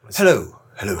Hello.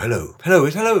 Hello,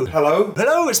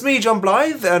 it's me, John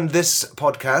Blythe, and this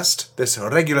podcast, this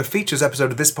regular features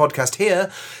episode of this podcast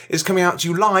here, is coming out to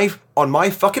you live on my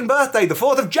fucking birthday, the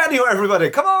 4th of January, everybody.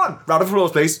 Come on! Round of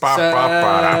applause, please. Celebrate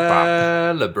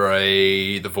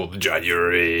the 4th of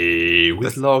January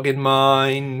with log in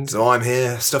mind. So I'm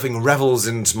here stuffing revels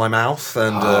into my mouth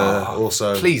and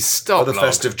also please stop, other Log.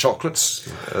 festive chocolates.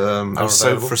 I was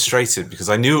so frustrated because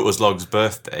I knew it was Log's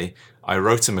birthday. I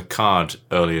wrote him a card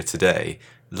earlier today.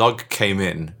 Log came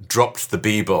in, dropped the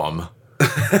B-bomb,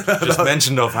 just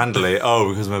mentioned offhandedly,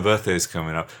 because my birthday is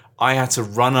coming up. I had to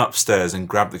run upstairs and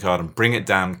grab the card and bring it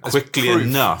down quickly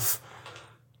enough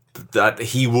that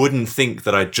he wouldn't think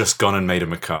that I'd just gone and made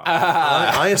him a card.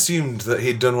 I assumed that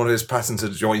he'd done one of his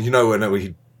patented, when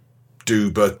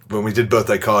we did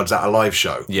birthday cards at a live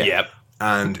show. Yeah. Yep.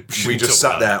 And we just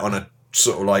sat there on a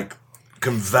sort of like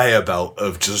conveyor belt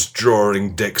of just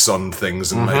drawing dicks on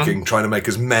things and trying to make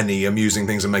as many amusing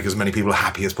things and make as many people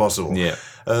happy as possible. Yeah.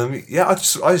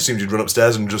 I assumed you'd run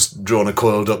upstairs and just drawn a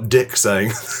coiled up dick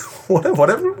saying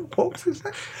whatever. What was his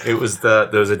name? It was there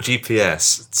was a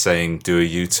GPS saying do a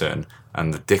U-turn,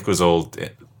 and the dick was all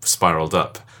spiraled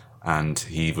up, and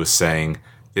he was saying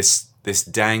this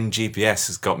dang GPS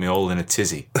has got me all in a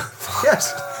tizzy.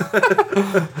 Yes.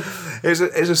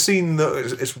 It's a scene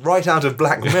that it's right out of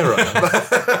Black Mirror.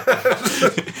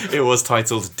 It was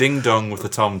titled Ding Dong with a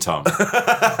Tom Tom.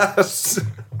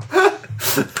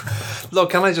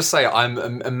 Look, can I just say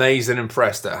I'm amazed and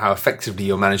impressed at how effectively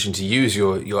you're managing to use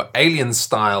your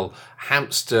alien-style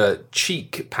hamster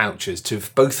cheek pouches to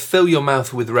both fill your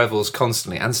mouth with revels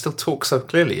constantly and still talk so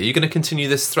clearly. Are you going to continue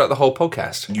this throughout the whole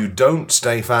podcast? You don't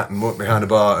stay fat and work behind a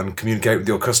bar and communicate with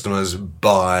your customers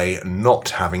by not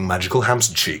having magical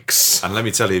hamster cheeks. And let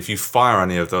me tell you, if you fire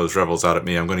any of those revels out at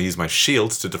me, I'm going to use my shield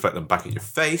to deflect them back at your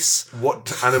face.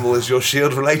 What animal is your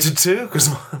shield related to? Because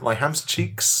my hamster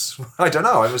cheeks... I don't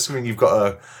know. I'm assuming you've got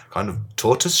a kind of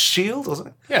tortoise shield or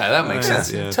something? Yeah, that makes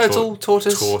sense. Yeah, Turtle,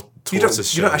 tortoise. You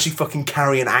don't actually fucking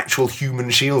carry an actual human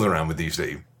shield around with you,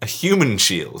 Steve. A human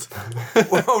shield.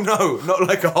 Oh no, not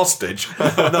like a hostage.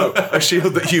 No, a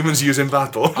shield that humans use in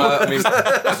battle. I mean,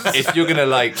 if you're gonna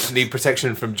need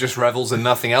protection from just revels and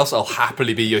nothing else, I'll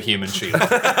happily be your human shield.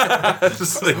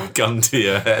 Just a gun to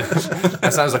your head.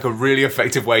 That sounds like a really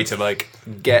effective way to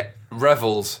get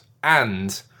revels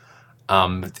and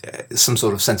some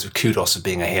sort of sense of kudos of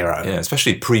being a hero. Yeah,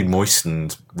 especially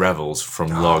pre-moistened revels from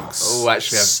Log's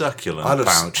succulent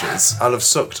pouches. I'll have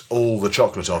sucked all the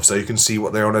chocolate off so you can see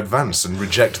what they are in advance and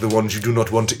reject the ones you do not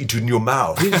want to eat in your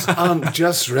mouth. These aren't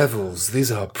just revels.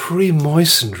 These are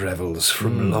pre-moistened revels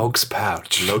from Log's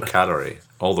pouch. Low calorie.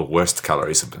 All the worst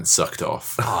calories have been sucked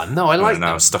off. Oh, no, I like them.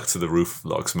 Now them. stuck to the roof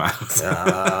of Log's mouth.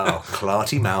 Oh,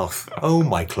 clarty mouth. Oh,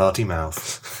 my clarty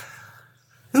mouth.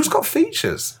 Who's got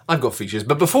features? I've got features,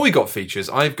 but before we got features,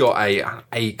 I've got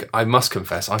I must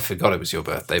confess, I forgot it was your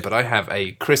birthday, but I have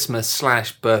a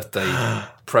Christmas/birthday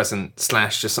present /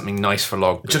 just something nice for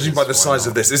Log. Judging by the size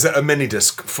of this, is it a mini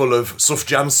disc full of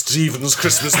Sufjan Stevens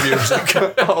Christmas music?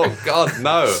 Oh, God,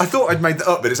 no. I thought I'd made that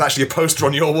up, but it's actually a poster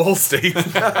on your wall, Steve.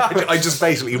 I just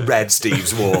basically read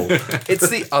Steve's wall. It's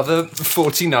the other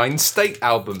 49 State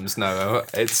albums. No,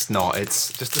 it's not.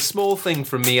 It's just a small thing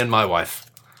from me and my wife.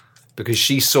 Because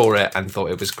she saw it and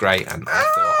thought it was great, and I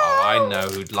thought, I know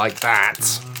who'd like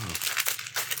that.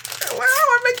 Wow,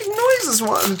 I'm making noises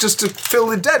just to fill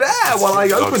the dead air while I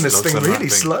open this thing really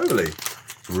slowly.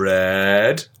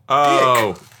 Red.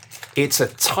 Oh. It's a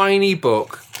tiny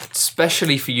book,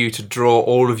 specially for you to draw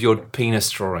all of your penis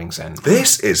drawings in.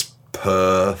 This is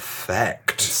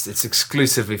perfect. It's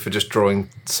exclusively for just drawing.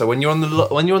 So when you're on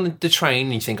the train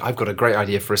and you think, I've got a great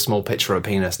idea for a small picture of a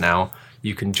penis now,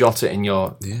 you can jot it in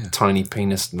your tiny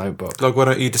penis notebook. Log, why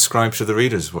don't you describe to the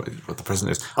readers what the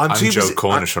present is? I'm Joe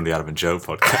Cornish from the Adam and Joe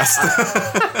podcast.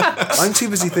 I'm too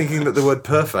busy thinking that the word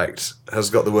perfect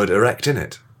has got the word erect in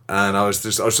it. And I was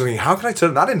thinking, how can I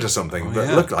turn that into something?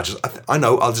 Look, I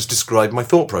know, I'll just describe my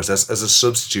thought process as a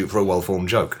substitute for a well-formed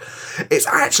joke. It's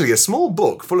actually a small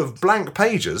book full of blank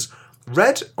pages,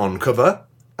 red on cover,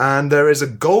 and there is a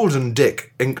golden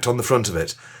dick inked on the front of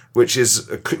it, which is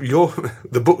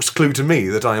the book's clue to me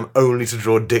that I am only to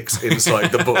draw dicks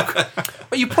inside the book.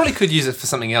 Well, you probably could use it for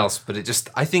something else, but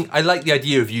I think I like the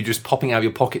idea of you just popping out of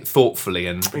your pocket thoughtfully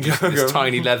and this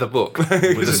tiny leather book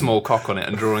with a small cock on it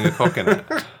and drawing a cock in it.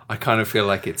 I kind of feel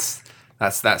like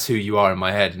that's who you are in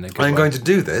my head. I'm going to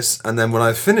do this, and then when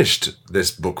I've finished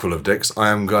this book full of dicks, I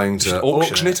am going to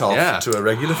auction it off to a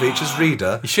regular features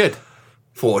reader. You should.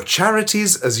 For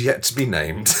charities as yet to be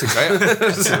named.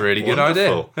 It's a really good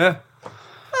idea. Yeah.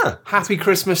 Happy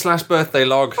Christmas / birthday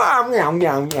log.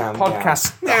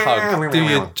 Podcast hug. Do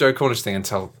your Joe Cornish thing and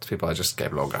tell people I just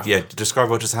gave a log. Yeah, describe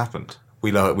what just happened.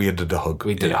 We did a hug.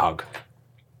 We did a hug.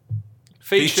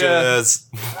 Features.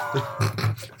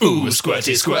 Ooh,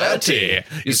 squirty, squirty,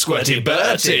 you squirty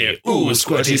Bertie. Ooh,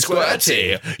 squirty,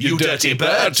 squirty, you dirty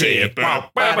Bertie.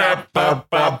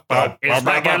 It's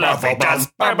like a laughing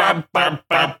does.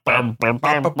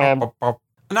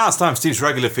 And now it's time for Steve's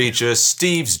regular feature,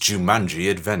 Steve's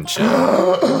Jumanji Adventure.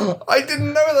 I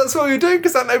didn't know that's what you were doing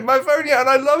because I hadn't opened my phone yet and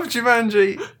I love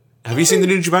Jumanji. Have you seen the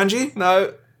new Jumanji?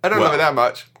 No, I don't love it that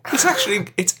much. It's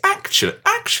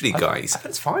actually, guys.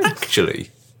 That's fine. Actually,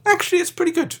 it's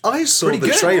pretty good. I saw Pretty the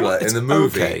good. trailer It's in the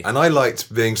movie, okay. and I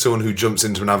liked being someone who jumps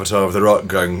into an avatar of The Rock,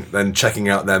 then checking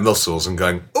out their muscles and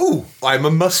going, "Ooh, I'm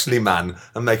a muscly man,"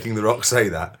 and making The Rock say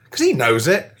that because he knows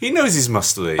it. He knows he's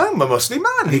muscly. I'm a muscly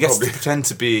man. He gets probably- to pretend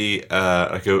to be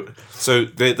like a. So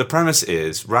the premise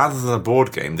is, rather than a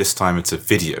board game, this time it's a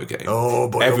video game. Oh,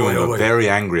 boy, oh, Everyone boy, oh, got boy. very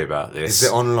angry about this. Is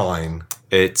it online?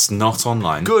 It's not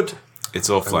online. Good. It's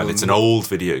offline. It's an old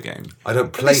video game. I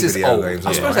don't play This is video old. games.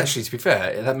 I suppose online. actually, to be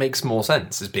fair, that makes more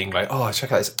sense as being like, oh,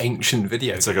 check out this ancient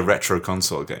video. It's like a retro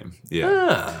console game.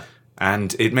 Yeah.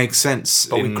 And it makes sense.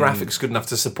 But with graphics good enough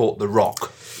to support The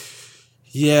Rock.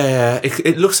 Yeah,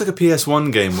 it looks like a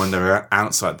PS1 game when they're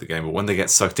outside the game, but when they get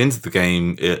sucked into the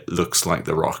game, it looks like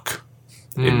The Rock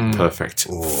in perfect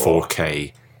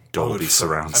 4K Dolby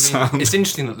surround sound. It's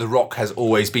interesting that The Rock has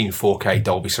always been 4K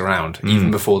Dolby surround, even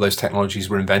before those technologies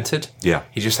were invented. Yeah.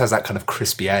 He just has that kind of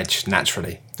crispy edge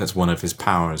naturally. That's one of his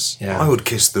powers. Yeah. I would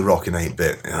kiss The Rock in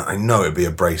 8-bit. I know it'd be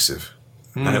abrasive.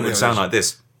 And it would sound like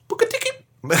this.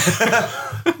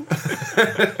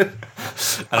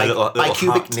 And a little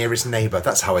Bicubic nearest neighbour.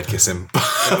 That's how I'd kiss him.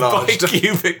 Enlarged.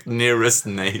 Bicubic nearest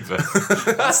neighbour.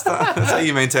 That's how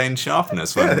you maintain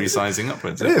sharpness when resizing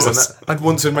upwards. It is, and I'd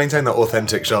want to maintain that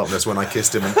authentic sharpness when I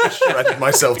kissed him and shredded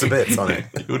myself to bits on it.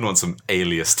 You wouldn't want some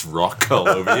aliased rock all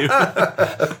over you.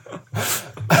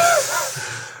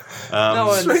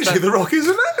 Strangely, The Rock is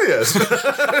an alias.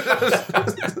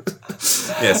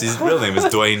 Yes, his real name is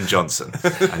Dwayne Johnson,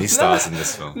 and he stars in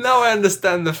this film. Now I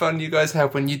understand the fun you guys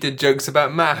had when you did jokes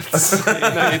about maths.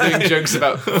 Now you're doing jokes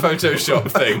about Photoshop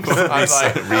things. I'm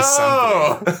like,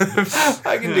 oh,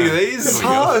 I can do these.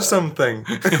 Part of something.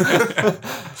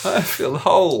 I feel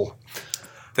whole.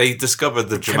 They discovered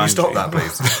the Jumanji. Can you stop that,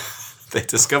 please? They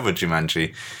discovered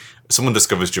Jumanji. Someone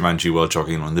discovers Jumanji while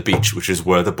jogging on the beach, which is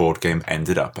where the board game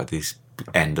ended up at the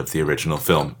end of the original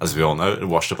film. As we all know, it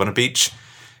washed up on a beach.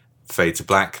 Fade to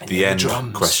black. The end.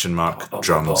 drums. Question mark.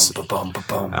 Drums.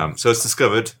 Ba-bum. So it's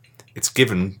discovered. It's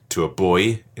given to a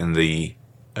boy in the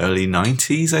early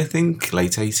 90s, I think,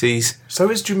 late 80s.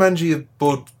 So is Jumanji a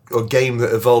board or game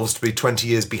that evolves to be 20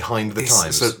 years behind the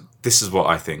times? So this is what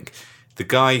I think. The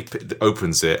guy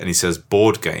opens it and he says,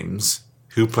 "Board games.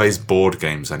 Who plays board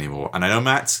games anymore?" And I know,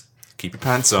 Matt, keep your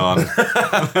pants on.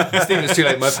 I think it's too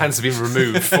late. My pants have been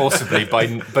removed forcibly by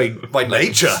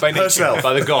Nature herself.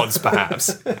 by the gods,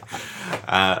 perhaps.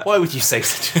 Why would you say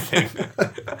such a thing?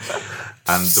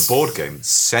 And the board game,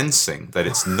 sensing that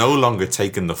it's no longer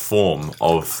taken the form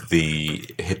of the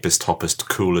hippest, hoppest,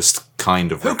 coolest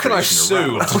kind of Who can I recreation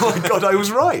sue? around, Oh my god, I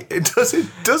was right. It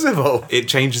does evolve. it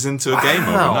changes into a game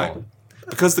Wow. overnight.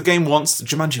 Because the game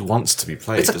Jumanji wants to be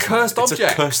played. It's a doesn't cursed it? object.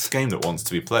 It's a cursed game that wants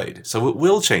to be played. So it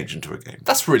will change into a game.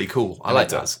 That's really cool. I like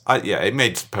It that. does. It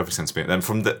made perfect sense to me. Then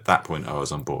from that point, I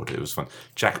was on board. It was fun.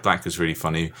 Jack Black is really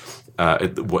funny.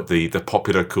 The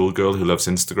popular cool girl who loves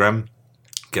Instagram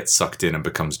gets sucked in and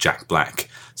becomes Jack Black.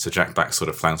 So Jack Black sort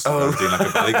of flounces around doing like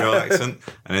a Billy Girl accent.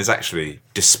 And it's actually,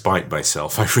 despite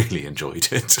myself, I really enjoyed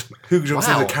it. Who jumps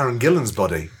Wow. into Karen Gillan's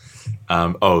body?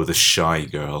 The shy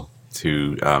girl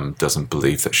who doesn't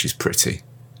believe that she's pretty.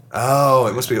 Oh,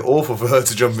 it must be awful for her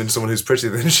to jump into someone who's prettier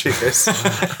than she is.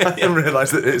 I didn't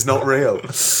realise that it's not real.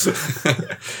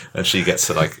 And she gets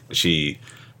to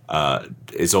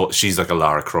she's like a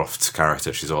Lara Croft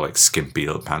character. She's all like skimpy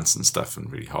little pants and stuff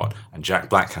and really hot. And Jack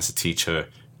Black has to teach her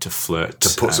to flirt.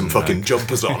 To put some and, fucking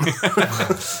jumpers on.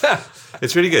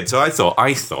 It's really good. So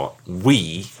I thought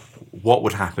what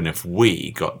would happen if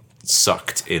we got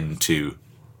sucked into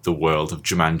the world of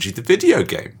Jumanji, the video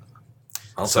game?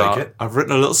 I'll So take it. I've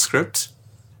written a little script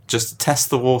just to test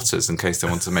the waters in case they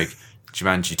want to make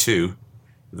Jumanji 2.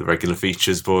 The regular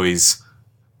features boys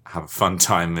have a fun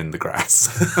time in the grass.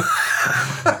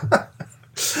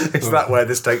 Is that where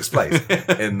this takes place?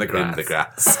 In the grass. In the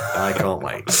grass. I can't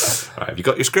wait. All right, have you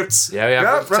got your scripts? Yeah,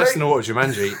 Yeah, Testing right. the water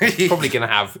Jumanji. It's probably gonna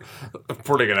have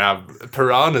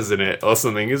piranhas in it or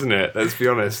something, isn't it? Let's be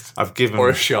honest. I've given Or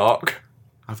a shark.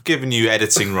 you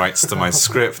editing rights to my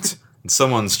script, and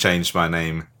someone's changed my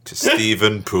name to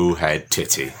Stephen Poohead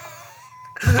Titty.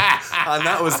 And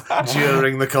that was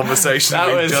during the conversation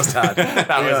we just had.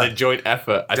 That was a joint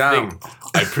effort.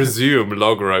 I presume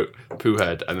Log wrote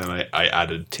Poohead, and then I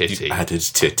added Titty. Added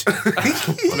tit.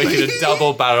 Making a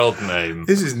double-barreled name.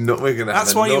 This is not. We're gonna.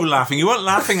 That's why you were laughing. You weren't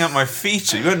laughing at my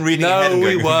feature. You weren't reading ahead. No, And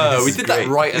we going, were. "This We is did great."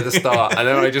 that right at the start, and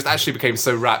then I just actually became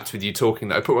so wrapped with you talking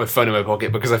that I put my phone in my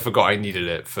pocket because I forgot I needed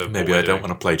it for. Maybe I don't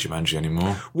want to play Jumanji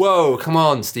anymore. Whoa, come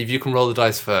on, Steve! You can roll the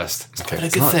dice first. It's not a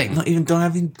good thing.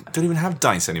 Don't even have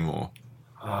dice anymore.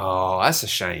 Oh, that's a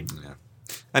shame. Yeah.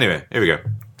 Anyway, here we go.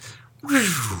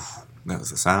 That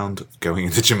was the sound of going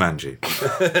into Jumanji.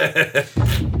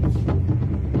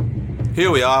 Here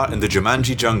we are in the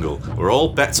Jumanji jungle, where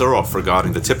all bets are off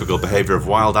regarding the typical behaviour of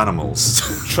wild animals.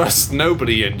 Trust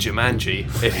nobody in Jumanji.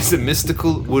 It is a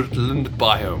mystical woodland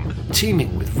biome,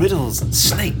 teeming with riddles and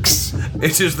snakes.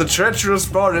 It is the treacherous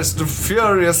forest of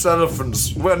furious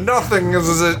elephants, where nothing is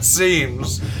as it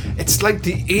seems. It's like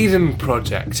the Eden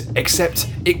Project, except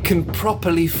it can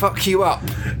properly fuck you up.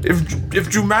 If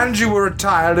Jumanji were a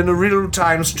tile in a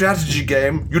real-time strategy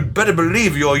game, you'd better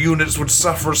believe your units would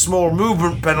suffer a small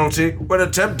movement penalty when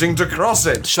attempting to cross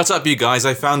it. Shut up, you guys.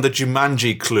 I found the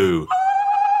Jumanji clue.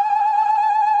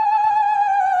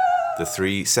 The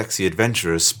three sexy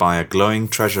adventurers spy a glowing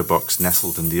treasure box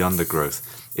nestled in the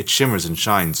undergrowth. It shimmers and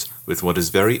shines with what is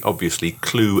very obviously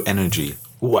clue energy.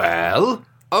 Well,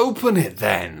 open it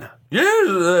then.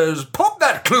 Yes, pop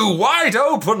that clue wide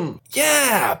open.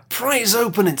 Yeah, prise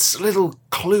open its little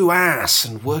clue ass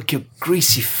and work your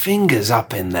greasy fingers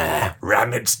up in there.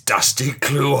 Ram its dusty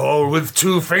clue hole with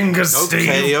 2 fingers,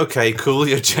 Steve. Okay, cool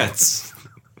your jets.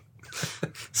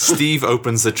 Steve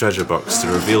opens the treasure box to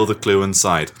reveal the clue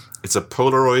inside. It's a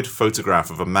Polaroid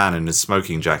photograph of a man in his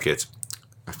smoking jacket.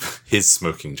 His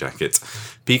smoking jacket,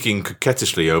 peeking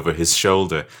coquettishly over his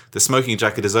shoulder. The smoking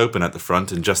jacket is open at the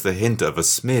front and just a hint of a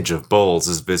smidge of balls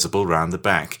is visible round the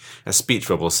back. A speech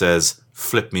bubble says,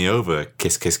 "Flip me over,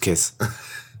 kiss, kiss, kiss."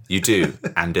 You do,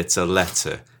 and it's a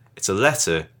letter. It's a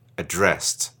letter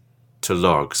addressed to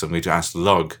Log, so I'm going to ask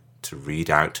Log to read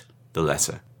out the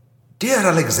letter. Dear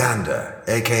Alexander,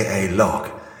 a.k.a. Log,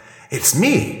 it's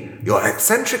me, your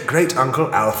eccentric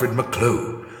great-uncle Alfred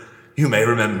McClue. You may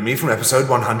remember me from episode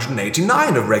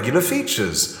 189 of Regular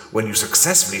Features, when you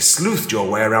successfully sleuthed your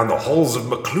way around the halls of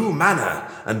McClue Manor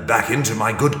and back into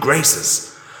my good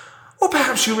graces. Or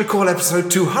perhaps you recall episode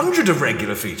 200 of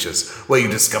Regular Features, where you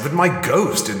discovered my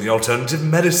ghost in the alternative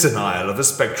medicine aisle of a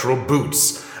spectral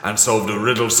boots, and solved a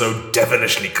riddle so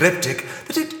devilishly cryptic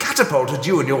that it catapulted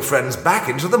you and your friends back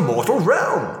into the mortal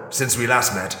realm. Since we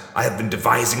last met, I have been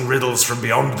devising riddles from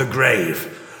beyond the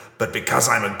grave. But because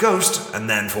I'm a ghost, and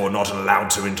therefore not allowed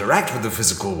to interact with the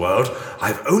physical world,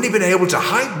 I've only been able to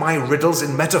hide my riddles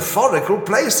in metaphorical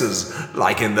places,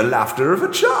 like in the laughter of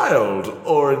a child,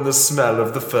 or in the smell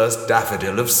of the first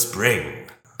daffodil of spring.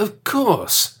 Of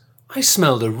course. I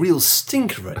smelled a real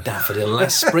stinker at Daffodil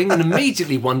last spring and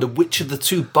immediately wondered which of the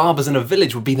 2 barbers in a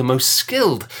village would be the most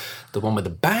skilled. The one with the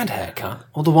bad haircut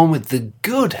or the one with the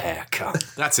good haircut?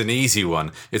 That's an easy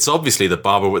one. It's obviously the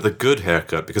barber with the good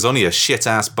haircut, because only a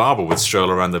shit-ass barber would stroll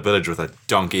around the village with a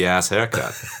donkey-ass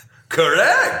haircut.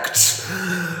 Correct!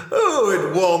 Oh,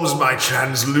 it warms my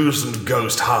translucent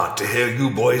ghost heart to hear you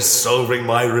boys solving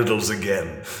my riddles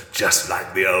again, just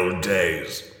like the old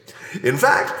days. In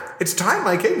fact, it's time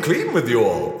I came clean with you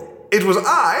all. It was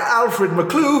I, Alfred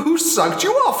McClue, who sucked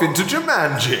you off into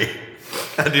Jumanji.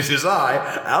 And it is I,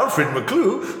 Alfred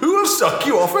McClue, who will suck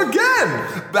you off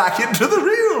again, back into the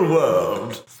real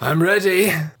world. I'm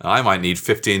ready. I might need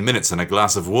 15 minutes and a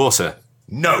glass of water.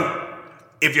 No.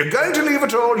 If you're going to leave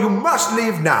at all, you must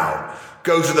leave now.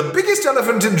 Go to the biggest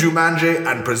elephant in Jumanji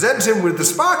and present him with the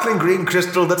sparkling green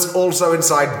crystal that's also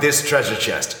inside this treasure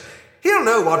chest. He'll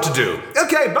know what to do.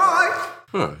 Okay, bye!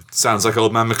 Oh, sounds like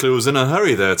old man McClue was in a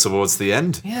hurry there towards the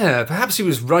end. Yeah, perhaps he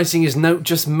was writing his note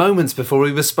just moments before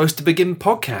we were supposed to begin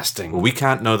podcasting. Well, we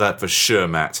can't know that for sure,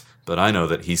 Matt, but I know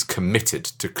that he's committed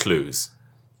to clues.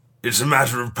 It's a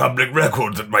matter of public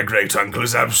record that my great-uncle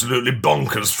is absolutely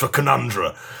bonkers for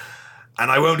conundra.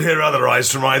 And I won't hear otherwise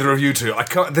from either of you two. I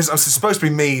can't. This is supposed to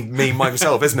be me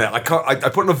myself, isn't it? I can't. I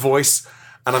put in a voice,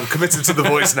 and I'm committed to the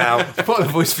voice now. Put on a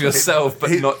voice for yourself,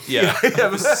 but not yet.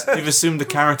 You've assumed the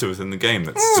character within the game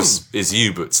that's just is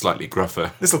you, but slightly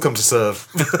gruffer. This will come to serve.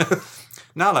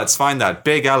 Now let's find that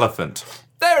big elephant.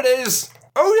 There it is.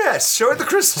 Oh yes, show it the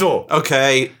crystal.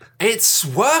 Okay, It's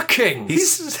working!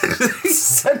 He's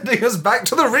sending us back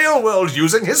to the real world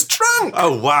using his trunk.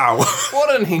 Oh, wow.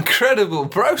 What an incredible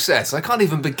process. I can't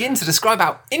even begin to describe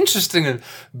how interesting and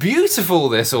beautiful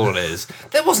this all is.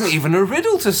 There wasn't even a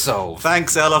riddle to solve.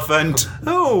 Thanks, elephant.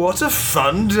 Oh, what a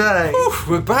fun day.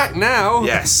 We're back now.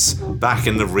 Yes, back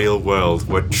in the real world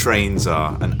where trains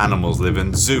are and animals live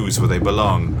in zoos where they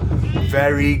belong.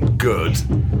 Very good.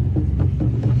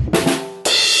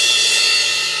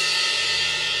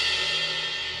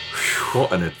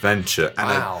 What an adventure. And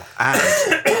Wow.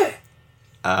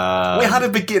 We had a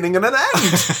beginning and an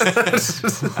end.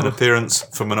 an appearance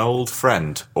from an old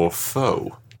friend or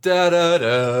foe. Da da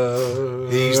da.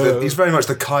 He's very much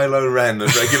the Kylo Ren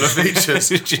of regular features.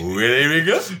 Here we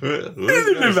go.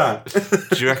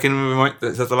 Do you reckon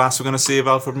is that the last we're going to see of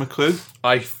Alfred McClue?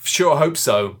 I sure hope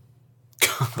so.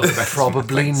 But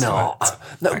probably not.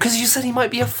 No, because you said he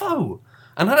might be a foe.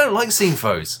 And I don't like seeing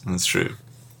foes. That's true.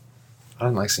 I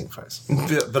don't like seeing foes.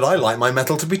 But I like my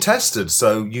metal to be tested,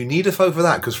 so you need a foe for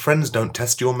that, because friends don't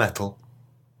test your metal.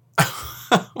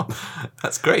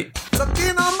 That's great.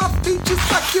 Sucking on my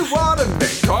features like you wanted me.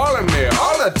 Calling me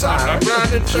all the time. I'm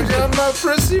grinding sugar on my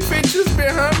prissy features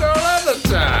behind all other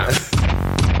time.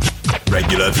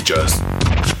 Regular features.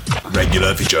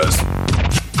 Regular features.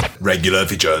 Regular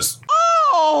features.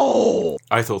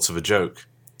 I thought of a joke.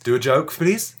 Do a joke,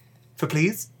 please? For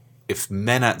please? If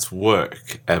men at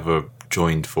work ever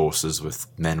joined forces with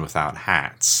men without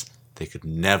hats, they could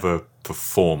never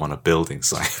perform on a building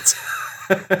site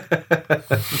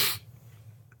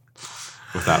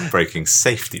without breaking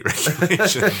safety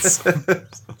regulations.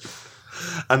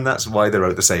 And that's why they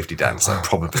wrote the safety dancer,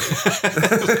 probably.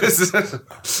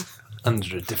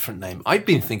 Under a different name. I've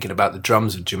been thinking about the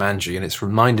drums of Jumanji, and it's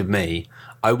reminded me.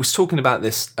 I was talking about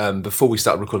this before we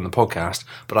started recording the podcast,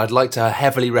 but I'd like to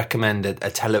heavily recommend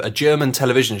a German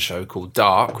television show called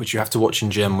Dark, which you have to watch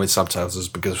in German with subtitles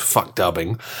because fuck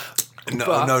dubbing.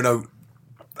 No.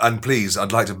 And please,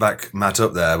 I'd like to back Matt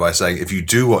up there by saying if you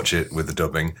do watch it with the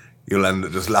dubbing, you'll end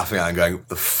up just laughing at it and going, what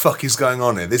the fuck is going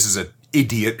on here? This is an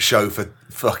idiot show for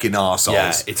fucking arseholes.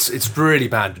 Yeah, it's really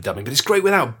bad with dubbing, but it's great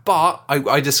without. But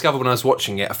I discovered when I was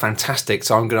watching it a fantastic.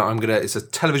 So I'm gonna. It's a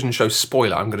television show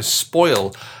spoiler. I'm gonna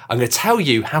tell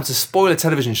you how to spoil a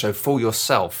television show for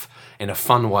yourself in a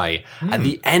fun way. At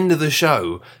the end of the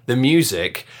show, the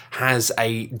music has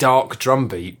a dark drum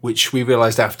beat, which we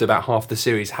realised after about half the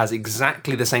series has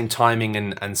exactly the same timing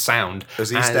and sound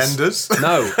as EastEnders.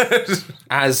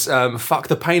 As Fuck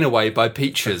the Pain Away by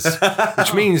Peaches,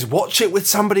 which means watch it with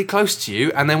somebody close to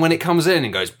you, and then when it comes in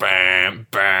and goes bam,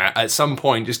 bam, at some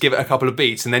point just give it a couple of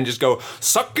beats and then just go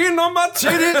sucking on my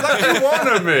titties like you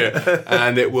wanted me,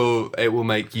 and it will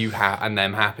make you and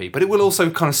them happy, but it will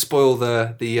also kind of spoil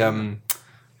the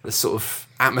sort of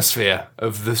atmosphere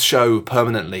of the show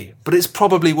permanently, but it's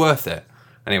probably worth it.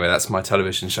 Anyway, that's my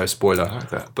television show spoiler. I like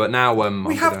that. But now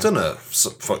we have done a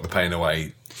Fuck the Pain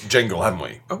Away jingle, haven't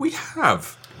we? Oh, we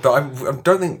have. But I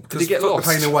don't think Did it get Fuck lost?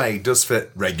 the Pain Away does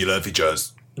fit regular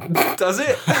features. does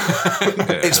it?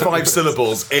 It's 5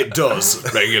 syllables. It does.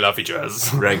 Regular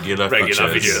features. Regular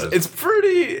features. It's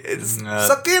pretty. It's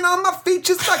Sucking on my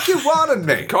features like you wanted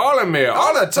me. calling me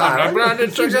all the time. time. I'm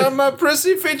grinding tricks on my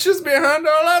prissy features behind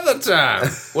all other time.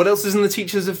 What else is in the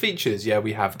Teachers of Features? Yeah,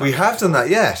 we have. We have done that,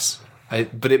 yes.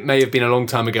 But it may have been a long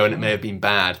time ago and it may have been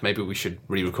bad. Maybe we should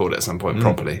re-record it at some point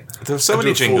properly. There are so many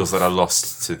do a jingles full- that are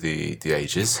lost to the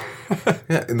ages.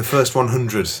 Yeah, in the first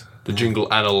 100. The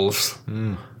jingle annals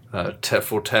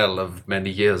foretell of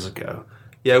many years ago.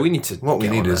 Yeah, we need to. What we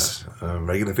get need on is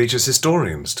regular features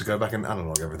historians to go back and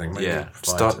analogue everything. Maybe Yeah,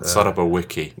 find, start up a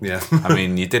wiki. Yeah. I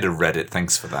mean, you did a Reddit.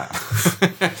 Thanks for that.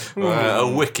 A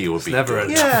wiki would be Never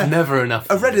good. enough. Yeah. Never enough.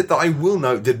 A Reddit that I will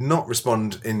note did not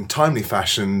respond in timely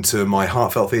fashion to my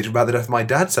heartfelt feature about the death of my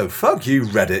dad, so fuck you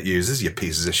Reddit users, you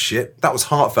pieces of shit. That was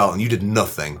heartfelt and you did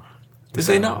nothing. Did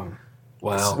they not?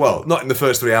 Wow. Well, not in the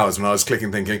first 3 hours when I was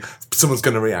clicking thinking, someone's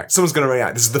going to react.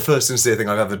 This is the first sincere thing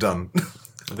I've ever done.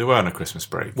 They were on a Christmas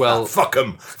break. Well, Fuck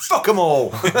them. Fuck them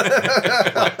all.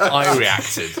 I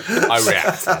reacted.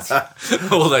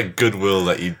 All that goodwill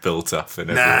that you'd built up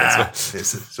in everyone. Nah,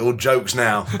 it's all jokes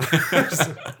now.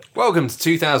 Welcome to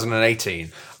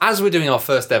 2018. As we're doing our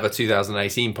first ever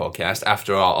 2018 podcast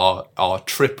after our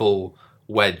triple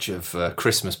wedge of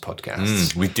Christmas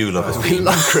podcasts. We do love it. We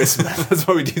love Christmas. That's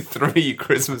why we do 3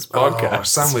 Christmas podcasts. Oh,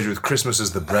 sandwich with Christmas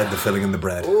as the bread, the filling and the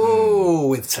bread. Ooh,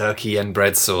 with turkey and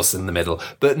bread sauce in the middle.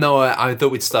 But no, I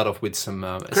thought we'd start off with some...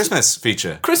 Christmas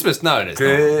feature. Christmas? No, it's not.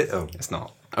 Oh. It's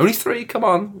not. Only 3, come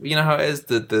on. You know how it is.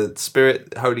 The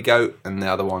Spirit, Holy Goat, and the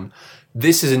other one.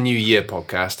 This is a New Year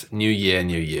podcast. New Year,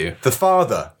 New You. The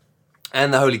Father.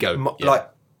 And the Holy Goat. Yeah. Like,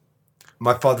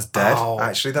 My father's dead. Oh.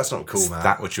 Actually, that's not cool, Is man.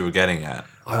 that what you were getting at?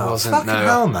 I wasn't. fucking No,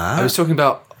 hell, man. I was talking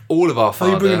about all of our Are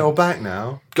father. you bringing it all back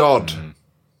now? God.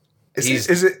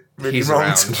 Is it really he's wrong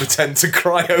around. to pretend to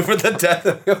cry over the death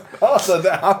of your father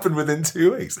that happened within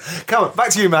 2 weeks? Come on,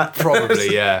 back to you, Matt.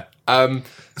 Probably, yeah.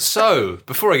 So,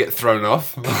 before I get thrown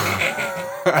off,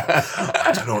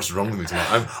 I don't know what's wrong with me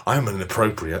tonight. I'm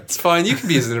inappropriate. it's fine. You can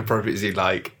be as inappropriate as you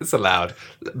like. It's allowed.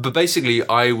 But basically,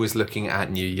 I was looking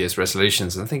at New Year's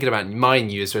resolutions and thinking about my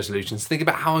New Year's resolutions, thinking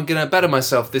about how I'm going to better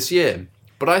myself this year.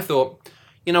 But I thought,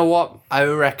 you know what? I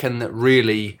reckon that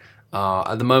really,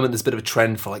 at the moment, there's a bit of a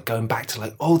trend for like going back to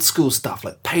like old school stuff,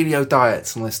 like paleo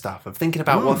diets and all this stuff. I'm thinking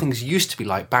about what things used to be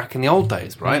like back in the old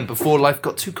days, right? Before life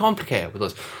got too complicated with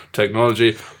us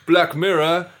technology. Black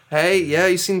Mirror. Hey, yeah,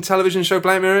 you seen the television show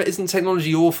Black Mirror? Isn't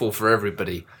technology awful for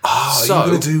everybody? Are you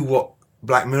going to do what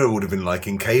Black Mirror would have been like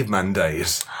in caveman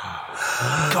days?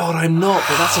 God, I'm not,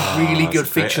 but that's a really good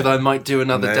great. feature that I might do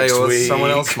another day Next or week.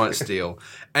 someone else might steal.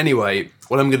 Anyway,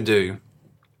 what I'm going to do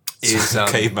is...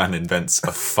 Caveman invents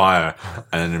a fire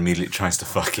and then immediately tries to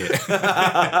fuck it.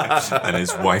 And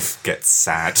his wife gets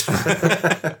sad.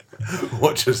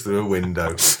 Watches through a window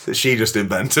that she just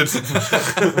invented.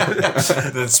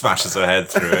 Then smashes her head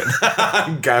through it.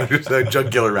 And gouges her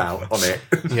jugular out on it.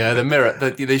 yeah, the mirror.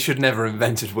 They should never have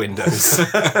invented windows.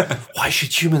 Why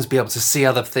should humans be able to see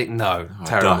other things? No,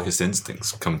 terrible. Darkest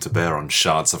instincts come to bear on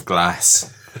shards of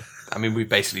glass. I mean, we've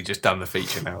basically just done the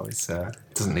feature now. It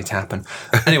doesn't need to happen.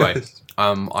 Anyway,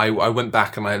 I went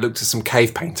back and I looked at some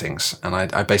cave paintings, and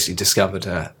I basically discovered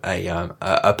a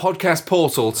podcast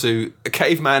portal to a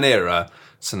caveman era.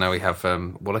 So now we have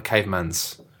what are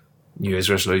caveman's New Year's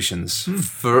resolutions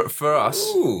for us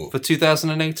for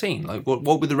 2018? Like,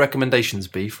 what would the recommendations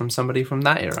be from somebody from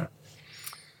that era?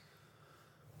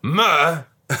 No,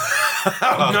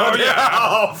 yeah.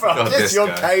 Oh, fuck, this it's your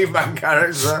guy. caveman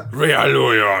character.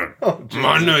 Realoja.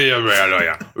 Mano je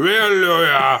realoja.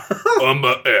 Realoja.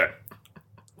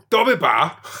 To by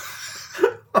bare.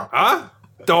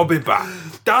 To by bare.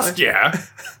 Das je.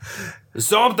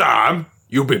 Sometime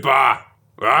you be bare.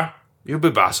 Right? You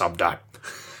be bare sometime.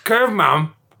 Caveman.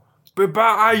 Be bare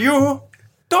are you?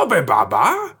 To by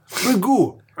bare. Be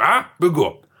good. Huh? Be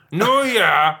good. No,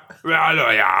 yeah.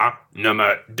 Realoja.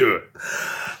 Nummer 2.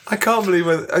 I can't believe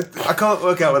I can't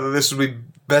work out whether this would be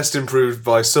best improved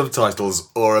by subtitles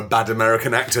or a bad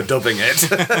American actor dubbing it.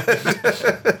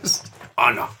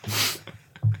 Anna.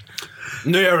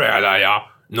 Nu reagerer jeg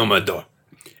nummer 2.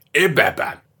 I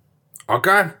bebe. Ok?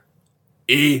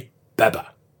 I bebe.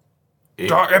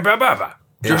 Da I bebe.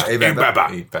 Just I I bebe.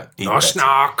 bebe. Nå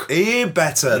snak.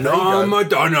 Better. There you Nå go.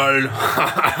 McDonald.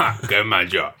 Give my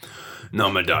job. Nå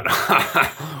McDonald.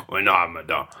 We're not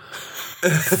McDonald.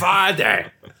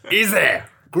 Friday. Is there?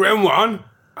 Green one.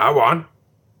 I won.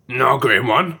 No green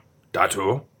one.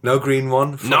 Tattoo. No green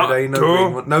one. Friday. No two.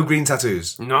 green one. No green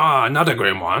tattoos. No, not a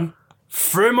green one.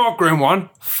 3 more green one.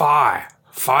 5.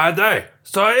 Friday.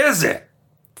 So is it?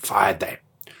 Friday.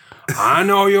 I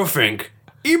know you think.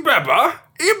 Ibeba?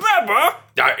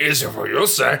 That is for you,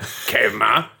 say.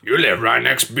 Caveman, you live right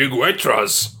next to Big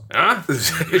Waitrose. Huh?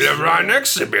 You live right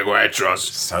next to Big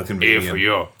Waitrose. So If convenient.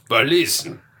 you. But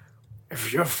listen.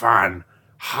 If you find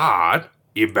hard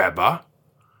Ibeba,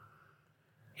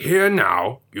 here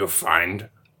now you find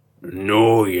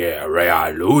New Year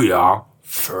Hallelujah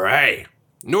free.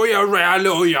 New Year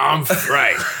Hallelujah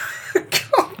free.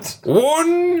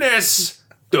 Oneness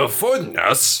the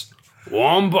fullness,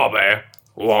 one Bobby,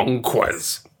 one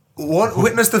quiz. One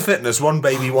witness the fitness. One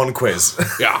baby. One quiz.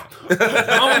 Ja.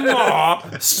 No more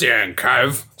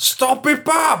stenkauv. Stopp i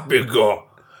Barbigo.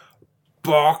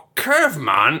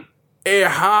 Caveman är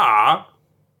här.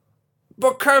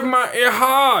 Caveman är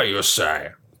här, you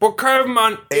say.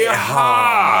 Caveman är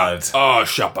här. hard. Oh,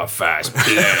 shut up fast,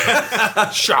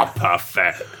 please. Shut up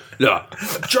fast. Look,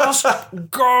 just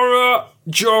gotta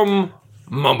jump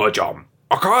mumbo jump.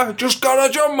 Okay? Just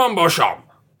gotta jump mumbo jump.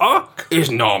 It's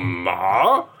no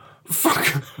more.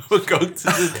 Fuck.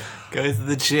 Go to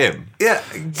the gym. Yeah,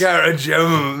 garage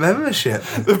membership.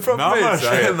 The problem is,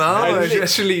 Membership. I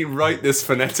literally write this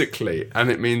phonetically, and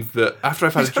it means that after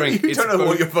I've had a drink, you don't know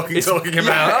what you're fucking talking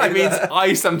about. It means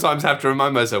I sometimes have to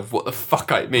remind myself what the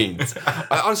fuck it means.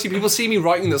 Honestly, people see me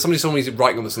writing that. Somebody told me he's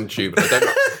writing on this on the tube.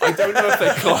 I don't know if they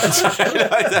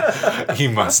clocked. You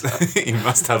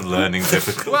must have learning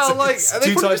difficulties. Well, like Do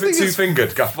you they type it two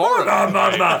fingered? Go foreign.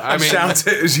 I mean, shout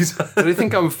it as you. Do they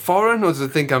think I'm foreign, or do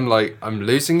they think I'm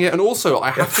losing it? And also, I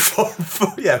have to.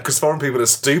 Yeah, because foreign people are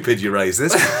stupid. You raise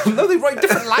this. No, they write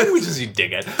different languages, you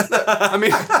dickhead. Look, I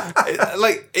mean,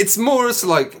 it's more as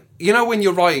like, you know, when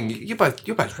you're writing, you're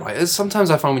both writers.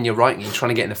 Sometimes I find when you're writing, you're trying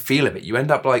to get in a feel of it. You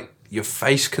end up like your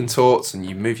face contorts and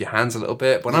you move your hands a little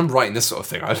bit. When I'm writing this sort of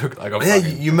thing, I look like I'm Yeah,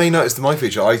 fucking... you may notice my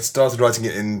feature. I started writing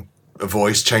it in a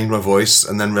voice, changed my voice,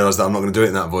 and then realised that I'm not going to do it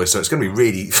in that voice, so it's going to be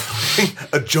really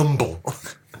a jumble.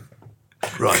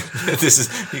 Right.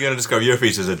 You're going to describe your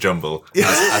feature as a jumble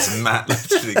as Matt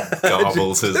literally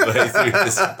garbles his way through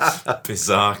this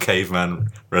bizarre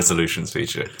caveman resolutions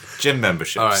feature. Gym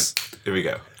memberships. All right. Here we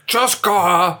go. Just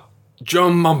got a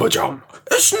jump mumbo jump.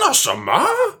 It's not summer.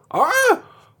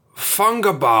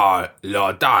 Fungabar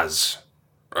lo does.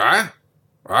 Right?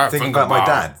 Right. Think about my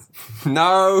dad.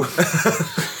 No.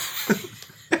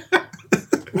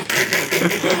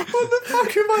 What the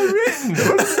fuck have I written?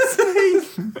 What does it say?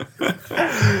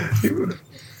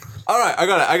 All right, I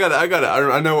got it.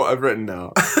 I know what I've written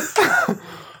now.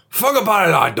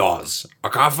 Fungabar la does.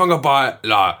 Okay, fungabar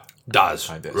la does.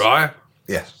 Like this. Right?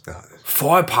 Yes.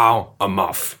 £5 a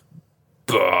month.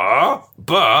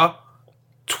 But,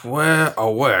 12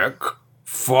 a week,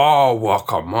 4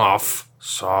 work a month.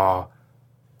 So,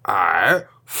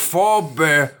 4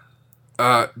 be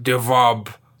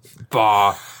divided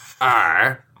by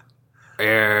I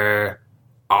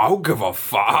don't give a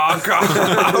fuck.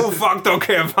 Oh, fuck, don't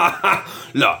give a...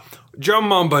 Look, jump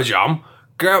mumbo jump,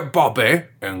 get Bobby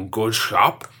in good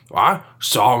shop, right?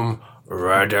 Some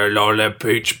red lolly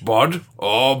peach bud.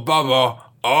 Oh,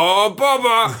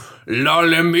 Bubba,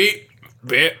 lolly meat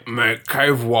bit make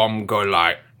cave worm go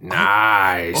like,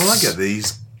 nice. All I get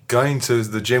these going to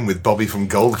the gym with Bobby from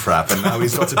Goldcrab, and now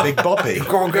he's got a big Bobby.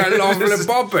 Go get lovely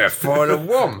Bobby for the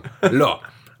worm. Look,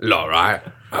 right?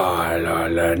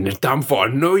 Time for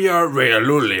New Year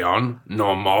Reunion,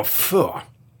 no more fur.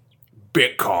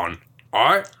 Bitcoin,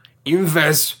 alright?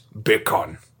 Invest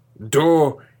Bitcoin.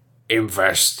 Don't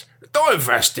invest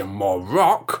in more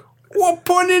rock. What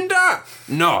point in that?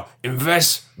 No,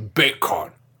 invest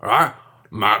Bitcoin, right?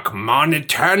 Make money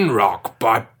 10 rock,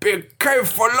 buy big cave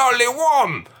for lolly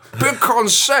worm. Bitcoin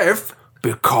safe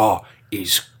because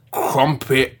it's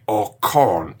crumpy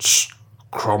occurrence.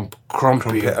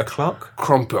 Crumpy o'clock?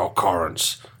 Crumpy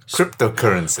occurrence.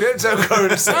 Cryptocurrency.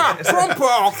 Cryptocurrency. Crumpy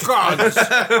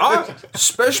occurrence.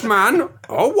 Spaceman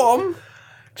or worm.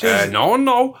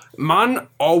 No. Man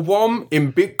or worm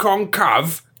in Bitcoin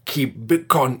cave keep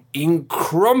Bitcoin in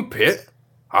crumpet.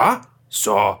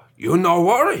 So you no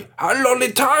worry. A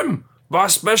lolly time. Buy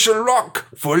special rock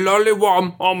for lolly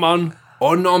worm. Oh man.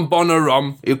 Or non-bonner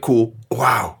rum. It's cool.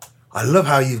 Wow. I love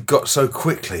how you've got so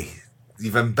quickly.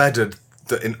 You've embedded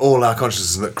that in all our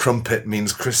consciousness that crumpet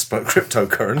means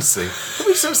cryptocurrency.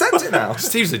 We just accept it now.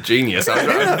 Steve's a genius.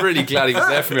 I'm really glad he was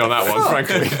there for me on that one,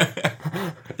 frankly.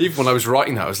 Even when I was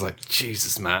writing that, I was like,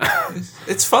 Jesus, man.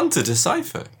 It's fun to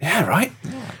decipher. Yeah, right?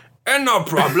 And no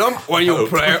problem when you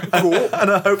play it cool.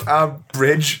 And I hope our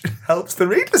bridge helps the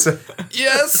readers.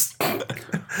 Yes.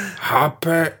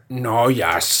 Happy New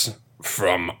Year's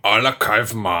from alla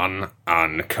caveman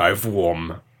and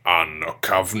caveworm and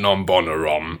cave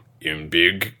non-bonnerom in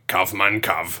big caveman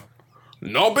cave.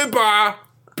 No be-bye,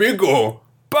 big-o,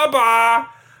 bye-bye.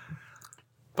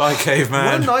 Bye, What a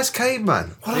caveman. nice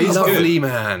caveman. What a He's lovely- lovely,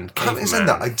 man. Having said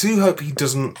that, I do hope he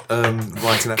doesn't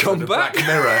write an episode Come of back. Black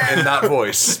Mirror in that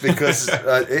voice, because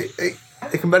it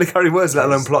can barely carry words, let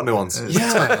alone plot nuances.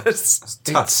 Yeah.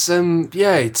 It's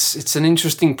an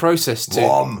interesting process to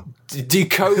Wom.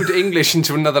 decode English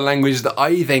into another language that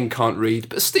I then can't read,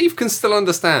 but Steve can still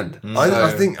understand.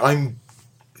 I think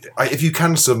if you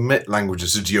can submit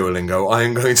languages to Duolingo, I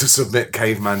am going to submit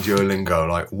caveman Duolingo,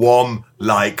 like Wom,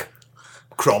 like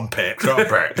crumpet.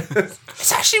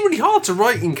 It's actually really hard to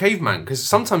write in caveman because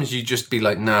sometimes you just be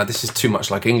like, nah, this is too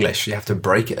much like English. You have to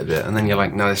break it a bit, and then you're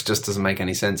like, no, this just doesn't make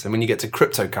any sense. And when you get to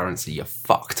cryptocurrency, you're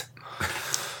fucked.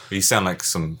 You sound like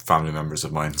some family members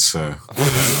of mine, so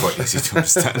it's quite easy to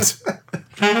understand.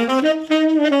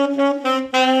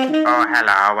 Oh,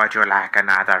 hello, would you like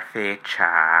another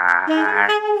feature?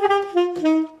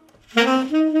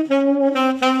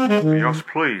 Yes,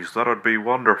 please, that would be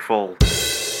wonderful.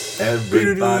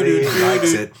 Everybody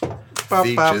likes it.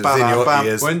 Features in your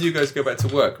ears. When do you guys go back to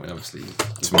work? I mean, obviously,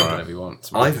 tomorrow whenever you want.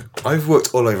 Tomorrow. I've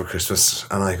worked all over Christmas,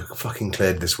 and I fucking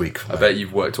cleared this week. I bet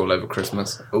you've worked all over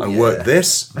Christmas. I worked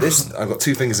this. I got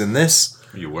 2 fingers in this.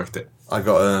 You worked it. I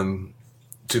got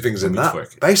 2 fingers in that.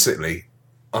 work. Basically,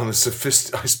 I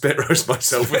spit roast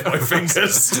myself with my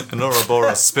fingers. An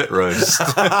Ouroboros spit roast.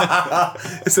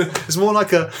 It's more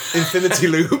like a infinity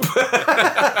loop.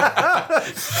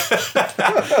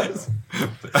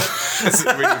 It's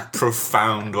a really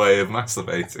profound way of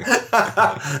masturbating.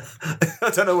 I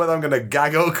don't know whether I'm going to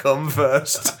gag or come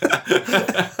first.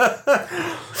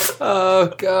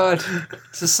 Oh, God.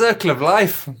 It's a circle of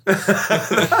life.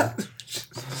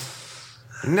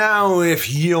 Now, if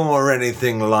you're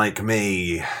anything like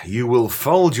me, you will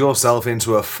fold yourself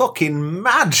into a fucking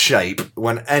mad shape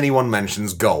when anyone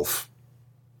mentions golf.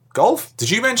 Golf?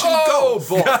 Did you mention golf?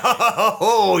 Boy.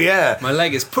 Oh, yeah. My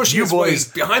leg is pushing You its way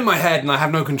boys- behind my head and I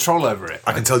have no control over it.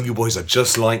 I can tell you boys are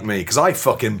just like me, because I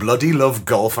fucking bloody love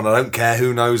golf and I don't care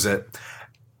who knows it.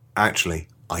 Actually,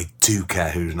 I do care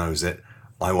who knows it.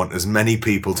 I want as many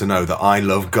people to know that I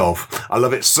love golf. I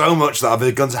love it so much that I've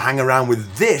begun to hang around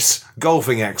with this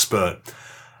golfing expert.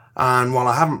 And while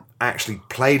I haven't actually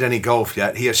played any golf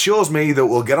yet, he assures me that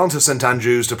we'll get on to St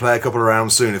Andrews to play a couple of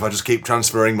rounds soon if I just keep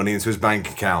transferring money into his bank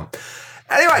account.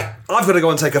 Anyway, I've got to go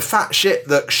and take a fat shit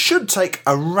that should take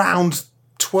around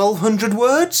 1,200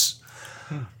 words.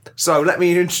 So let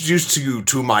me introduce to you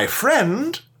to my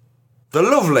friend, the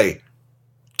lovely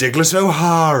Diglet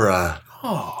O'Hara.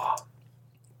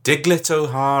 Diglet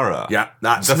O'Hara. Yeah,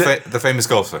 that's the famous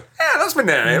golfer. Yeah, that's my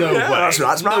name. No yeah, way.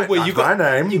 That's my, No way, you that's my got-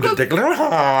 name. you got- Diglet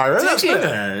O'Hara. That's my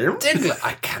Diglet. name. Diglet,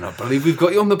 I cannot believe we've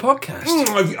got you on the podcast.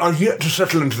 I've yet to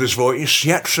settle into this voice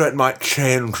yet, so it might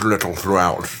change a little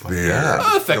throughout the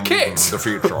Arthur Kitt. the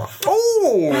future.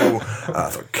 Oh,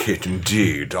 Arthur Kitt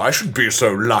indeed. I should be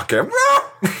so lucky.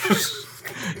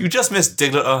 You just missed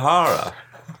Diglet O'Hara.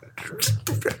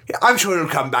 I'm sure he'll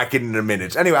come back in a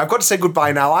minute. Anyway, I've got to say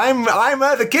goodbye now. I'm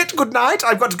Arthur Kitt. Good night.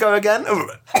 I've got to go again.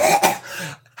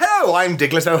 Hello, I'm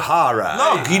Diglet O'Hara.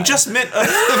 No, you just missed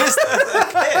the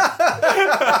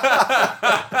kid.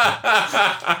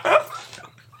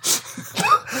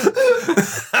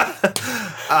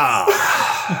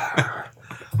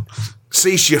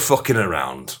 Cease your fucking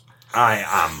around. I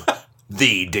am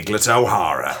the Diglet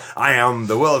O'Hara. I am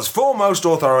the world's foremost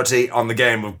authority on the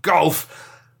game of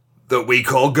golf that we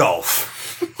call golf.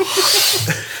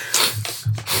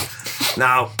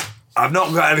 Now, I've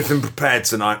not got anything prepared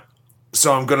tonight,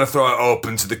 so I'm going to throw it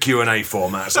open to the Q&A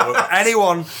format. So if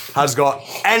anyone has got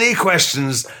any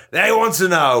questions they want to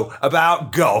know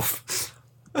about golf,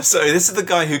 Sorry, this is the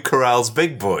guy who corrals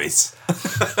big boys.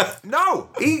 no,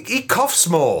 he coughs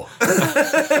more.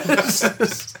 I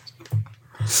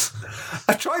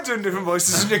tried doing different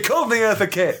voices and you called me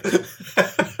Eartha Kitt.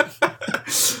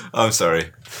 I'm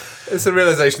sorry. It's a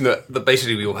realization that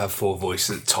basically we all have four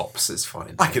voices tops. It's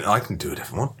fine. I can do a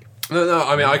different one. No,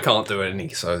 I mean, I can't do any,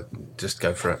 so just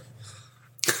go for it.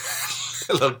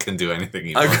 Log can do anything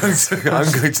he I'm wants.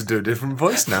 going to do a different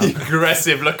voice now.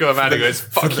 Aggressive look of a man who goes,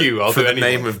 fuck you, I'll For do the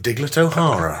anything. name of Diglet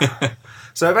O'Hara.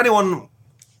 So if anyone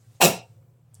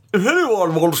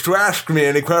wants to ask me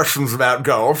any questions about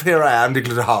golf, here I am,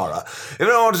 Diglet O'Hara. If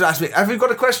anyone wants to ask me, have you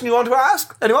got a question you want to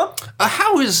ask? Anyone?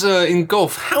 How is, in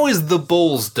golf, how is the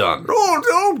balls done?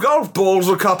 All golf balls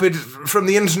are copied from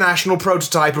the international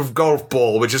prototype of golf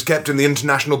ball, which is kept in the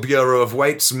International Bureau of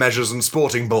Weights, Measures and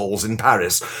Sporting Balls in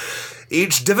Paris.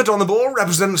 Each divot on the ball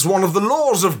represents one of the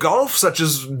laws of golf, such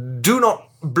as do not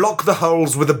block the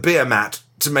holes with a beer mat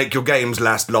to make your games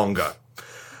last longer.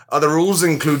 Other rules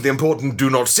include the important do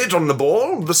not sit on the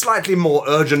ball, the slightly more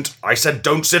urgent I said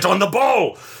don't sit on the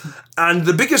ball, and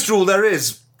the biggest rule there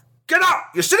is get up,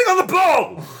 you're sitting on the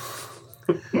ball!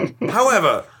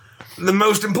 However, the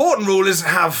most important rule is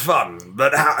have fun,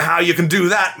 but how you can do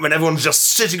that when everyone's just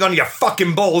sitting on your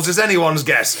fucking balls is anyone's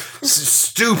guess.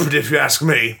 Stupid if you ask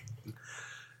me.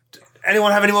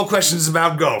 Anyone have any more questions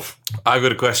about golf? I've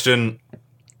got a question.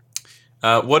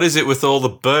 What is it with all the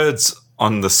birds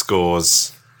on the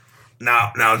scores?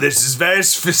 Now, this is very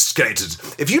sophisticated.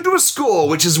 If you do a score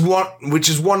which is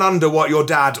one under what your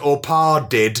dad or pa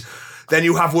did, then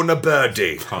you have won a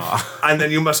birdie. And then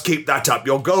you must keep that up,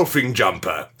 your golfing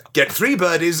jumper. Get 3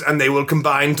 birdies and they will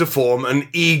combine to form an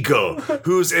eagle,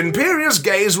 whose imperious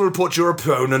gaze will put your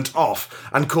opponent off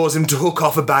and cause him to hook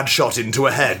off a bad shot into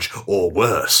a hedge, or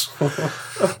worse.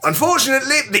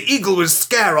 Unfortunately, the eagle will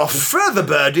scare off further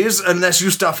birdies unless you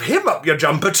stuff him up your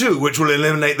jumper too, which will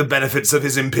eliminate the benefits of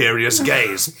his imperious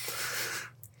gaze.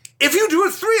 If you do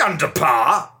a 3 under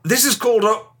par, this is called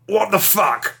a what the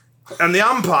fuck, and the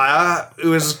umpire,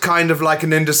 who is kind of like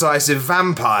an indecisive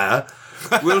vampire,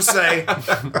 will say,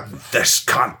 this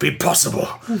can't be possible.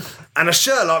 And a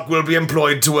Sherlock will be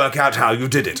employed to work out how you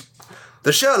did it.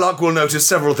 The Sherlock will notice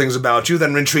several things about you,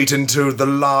 then retreat into the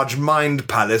large mind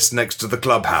palace next to the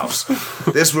clubhouse.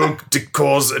 This will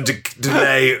cause a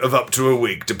delay of up to a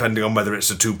week, depending on whether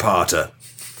it's a 2-parter.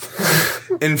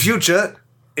 In future,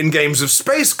 in games of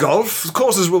space golf,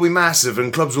 courses will be massive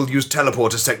and clubs will use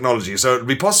teleporters technology, so it'll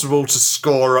be possible to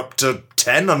score up to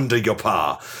 10 under your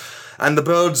par. And the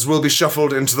birds will be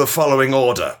shuffled into the following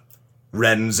order.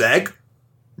 Wren's egg,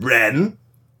 wren,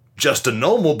 just a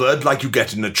normal bird like you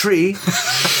get in a tree,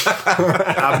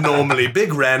 abnormally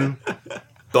big wren,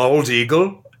 bald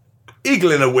eagle,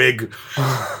 Eagle in a Wig,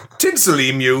 Tinsel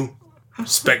Emu,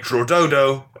 Spectral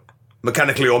Dodo,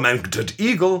 Mechanically Augmented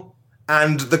Eagle,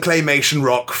 and the Claymation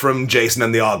Rock from Jason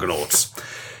and the Argonauts.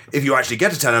 If you actually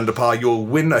get a 10 under par, you'll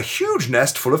win a huge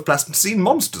nest full of plasticine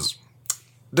monsters.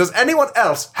 Does anyone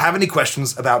else have any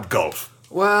questions about golf?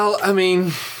 Well,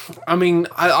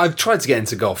 I've tried to get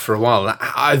into golf for a while.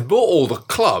 I've bought all the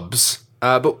clubs,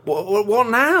 but what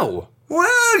now?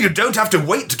 Well, you don't have to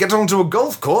wait to get onto a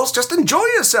golf course. Just enjoy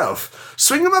yourself.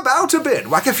 Swing them about a bit.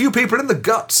 Whack a few people in the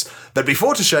guts. But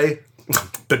before to say...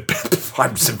 But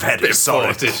I'm very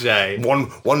sorry.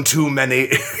 One too many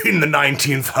in the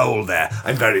 19th hole there.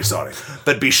 I'm very sorry.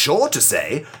 But be sure to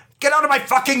say, get out of my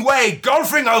fucking way,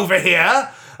 golfing over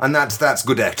here! And that's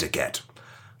good etiquette.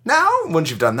 Now, once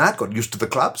you've done that, got used to the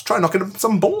clubs, try knocking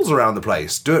some balls around the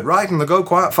place. Do it right and they'll go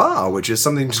quite far, which is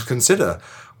something to consider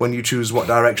when you choose what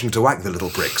direction to whack the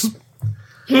little pricks.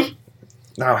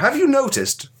 Now, have you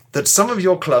noticed that some of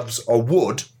your clubs are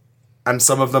wood and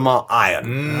some of them are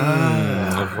iron?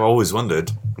 I've always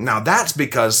wondered. Now, that's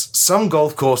because some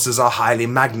golf courses are highly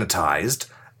magnetized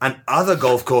and other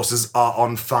golf courses are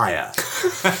on fire.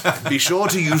 Be sure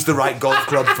to use the right golf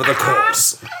club for the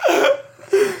course.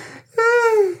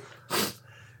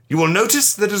 You will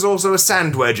notice that there's also a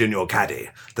sand wedge in your caddy.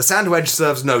 The sand wedge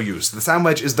serves no use. The sand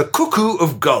wedge is the cuckoo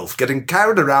of golf, getting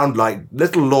carried around like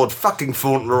little Lord fucking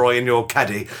Fauntleroy in your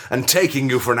caddy and taking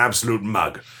you for an absolute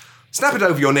mug. Snap it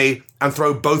over your knee and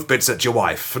throw both bits at your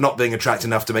wife for not being attractive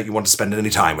enough to make you want to spend any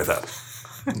time with her.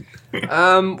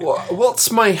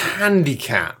 What's my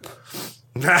handicap?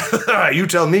 You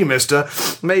tell me, mister.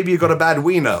 Maybe you got a bad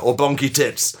wiener or bonky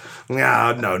tits. No.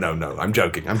 I'm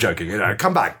joking. You know,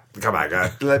 come back.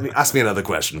 Ask me another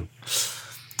question.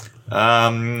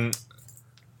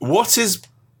 What is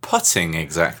putting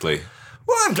exactly?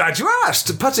 Well, I'm glad you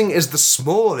asked. Putting is the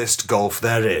smallest golf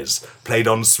there is, played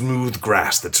on smooth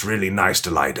grass that's really nice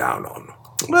to lie down on.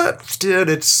 But still,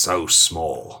 it's so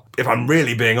small. If I'm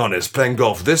really being honest, playing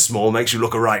golf this small makes you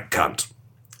look a right cunt.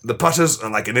 The putters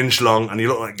are like an inch long, and you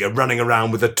look like you're running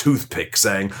around with a toothpick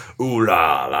saying, ooh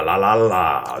la la la la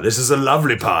la, this is a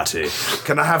lovely party.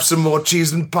 Can I have some more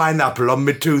cheese and pineapple on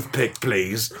my toothpick,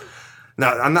 please?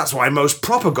 Now, and that's why most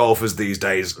proper golfers these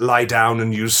days lie down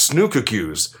and use snooker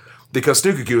cues. Because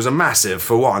snooker cues are massive,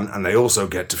 for one, and they also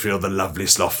get to feel the lovely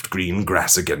soft green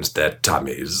grass against their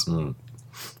tummies.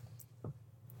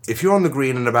 If you're on the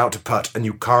green and about to putt and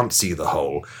you can't see the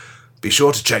hole, be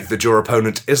sure to check that your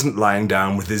opponent isn't lying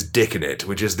down with his dick in it,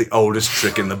 which is the oldest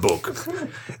trick in the book.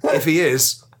 If he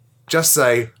is, just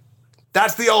say,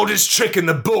 that's the oldest trick in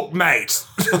the book, mate.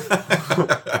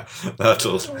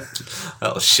 That'll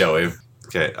show him.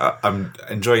 Okay, I'm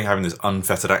enjoying having this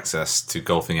unfettered access to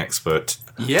golfing expert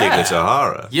Diglett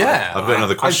O'Hara. Yeah. I've got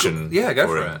another question. Go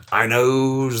for it. I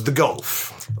knows the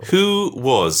golf. Who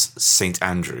was St.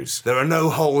 Andrews? There are no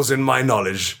holes in my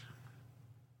knowledge.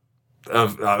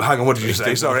 Hang on, what did you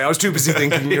say? Sorry, I was too busy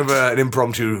thinking of an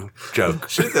impromptu joke.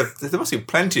 Surely there must be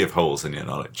plenty of holes in your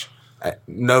knowledge.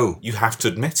 No. You have to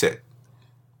admit it.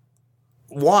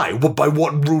 Why? Well, by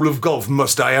what rule of golf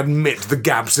must I admit the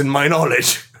gaps in my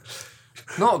knowledge?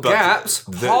 Not gaps,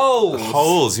 holes.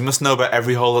 Holes. You must know about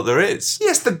every hole that there is.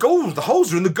 Yes, the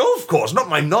holes are in the golf course, not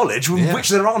my knowledge, which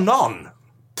there are none.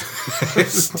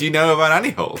 Do you know about any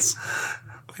holes?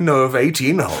 I know of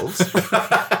 18 holes.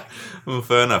 Well,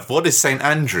 fair enough. What is St.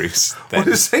 Andrews, then? What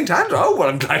is St. Andrew? Oh, well,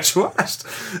 I'm glad you asked.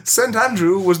 St.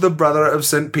 Andrew was the brother of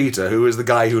St. Peter, who is the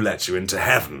guy who lets you into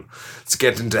heaven. To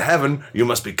get into heaven, you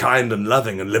must be kind and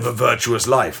loving and live a virtuous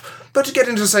life. But to get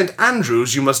into St.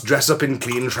 Andrews, you must dress up in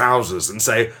clean trousers and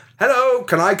say, hello,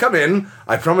 can I come in?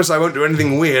 I promise I won't do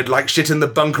anything weird like shit in the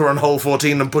bunker on hole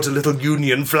 14 and put a little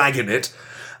Union flag in it.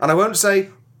 And I won't say,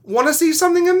 want to see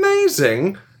something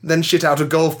amazing? Then shit out a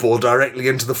golf ball directly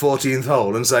into the 14th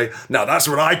hole and say, now that's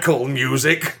what I call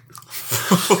music.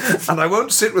 And I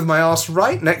won't sit with my arse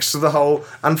right next to the hole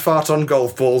and fart on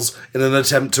golf balls in an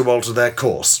attempt to alter their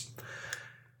course.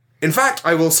 In fact,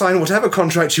 I will sign whatever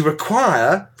contract you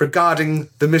require regarding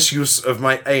the misuse of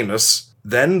my anus.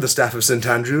 Then the staff of St.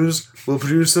 Andrews will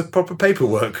produce the proper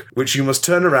paperwork, which you must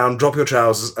turn around, drop your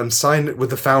trousers, and sign it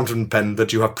with the fountain pen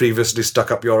that you have previously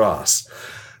stuck up your arse.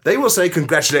 They will say,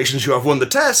 congratulations, you have won the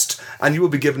test, and you will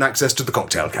be given access to the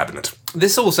cocktail cabinet.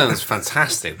 This all sounds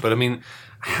fantastic, but I mean,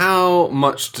 how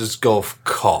much does golf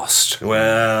cost?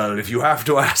 Well, if you have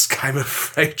to ask, I'm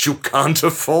afraid you can't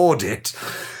afford it.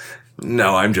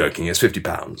 No, I'm joking. It's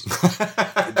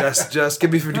 £50. just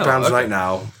give me £50 right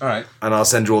now. All right. And I'll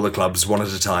send you all the clubs one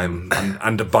at a time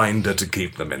and a binder to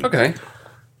keep them in. Okay.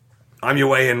 I'm your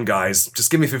way in, guys. Just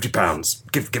give me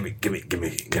 £50. Give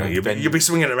me. You'll be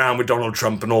swinging it around with Donald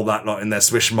Trump and all that lot in their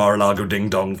Swish Mar-a-Lago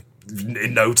ding-dong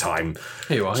in no time.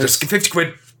 Here you are. Just give 50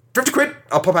 quid. 50 quid.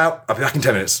 I'll pop out. I'll be back in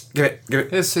 10 minutes. Give it.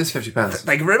 Here's £50.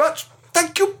 Thank you very much.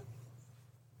 Thank you.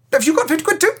 Have you got 50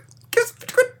 quid too? Give us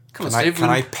 50 quid. Come on, Can Steve.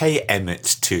 I pay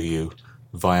Emmett to you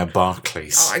via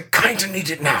Barclays? I kind of need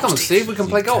it now. Come on, Steve. We can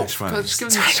play golf. cash money. Just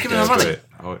give him the money.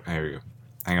 Oh, here we go.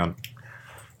 Hang on.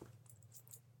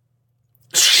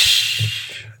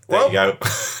 There you go.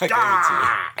 I gave it to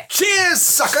you. Cheers,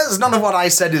 suckers. None of what I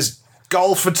said is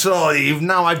golf at all.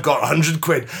 Now I've got 100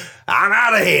 quid. I'm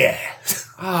out of here.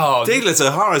 Oh, Douglas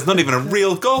O'Hara's not even a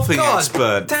real golfing God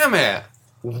expert. damn it.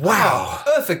 Wow.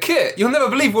 Eartha Kitt, you'll never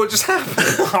believe what just happened.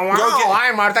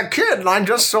 I'm at the kid and I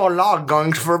just saw Log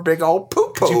going for a big old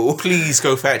poo-poo. Please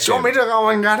go fetch Do you him. want me to go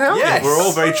and get him? Yes. We're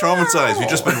all very traumatized. We've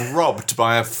just been robbed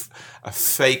by a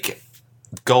fake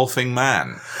golfing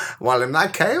man. Well, in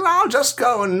that case, I'll just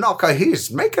go and knock her.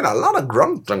 He's making a lot of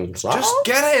grunting. So. Just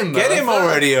get him. Get him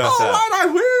already, Eartha. All right, I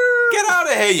will. Get out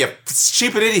of here, you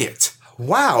stupid idiot.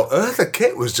 Wow, Eartha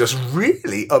Kitt was just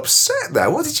really upset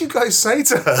there. What did you guys say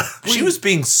to her? She was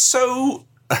being so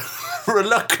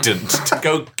reluctant to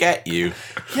go get you.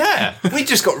 Yeah, we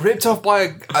just got ripped off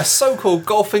by a so-called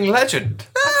golfing legend.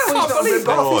 He's not ripped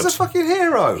off, he's a fucking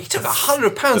hero. He took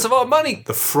 £100 of our money.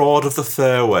 The fraud of the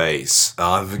fairways.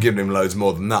 I've forgiven him loads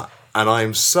more than that. And I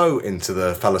am so into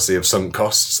the fallacy of sunk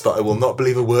costs that I will not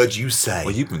believe a word you say.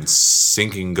 Well, you've been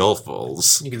sinking golf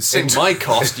balls. You can sink my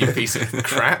cost, you piece of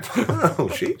crap. Oh,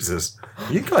 Jesus.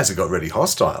 You guys have got really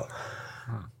hostile.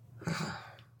 A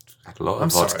lot of I'm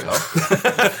vodka. sorry,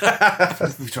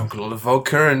 love. We've drunk a lot of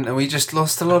vodka and we just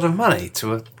lost a lot of money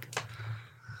to a...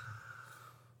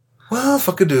 Well,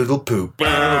 fuck a doodle poop. Fucking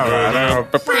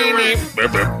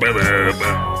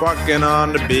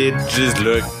on the beaches,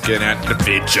 looking at the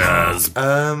features.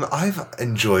 I've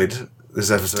enjoyed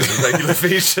this episode of Regular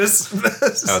Features.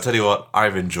 I'll tell you what,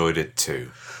 I've enjoyed it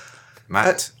too.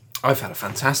 Matt, I've had a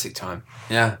fantastic time.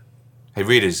 Yeah. hey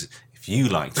readers, if you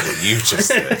liked what you just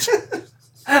said,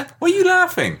 why are you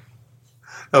laughing?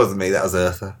 That wasn't me, that was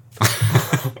Eartha.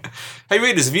 Hey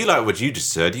readers, if you like what you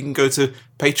just heard, you can go to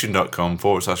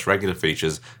patreon.com/regular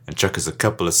features and chuck us a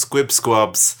couple of squib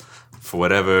squabs for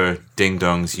whatever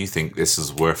ding-dongs you think this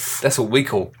is worth. That's what we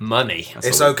call money.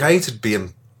 It's okay to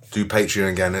do Patreon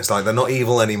again. It's like they're not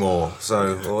evil anymore.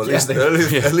 So, or at least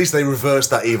they reversed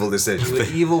that evil decision. We were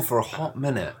evil for a hot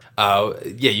minute.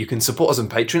 Yeah, you can support us on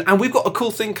Patreon. And we've got a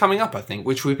cool thing coming up, I think,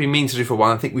 which we've been meaning to do for a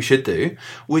while. I think we should do,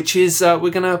 which is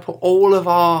we're going to put all of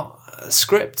our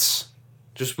scripts...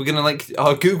 we're going to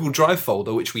our Google Drive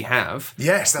folder, which we have.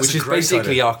 Yes, that's which a is great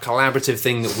basically idea. our collaborative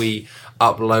thing that we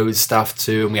upload stuff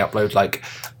to, and we upload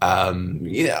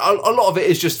a lot of it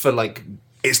is just for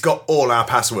It's got all our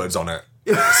passwords on it.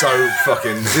 So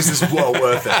fucking, this is well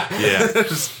worth it. Yeah,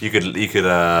 you could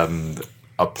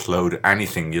upload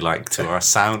anything you like to our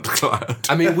SoundCloud.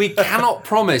 I mean, we cannot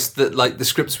promise that the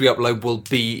scripts we upload will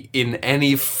be in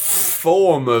any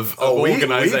form of We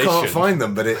organisation. can't find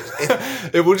them, but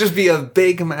It will just be a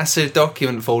big, massive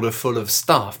document folder full of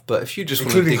stuff. But if you just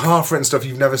want to including dig, half-written stuff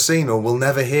you've never seen or will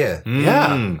never hear.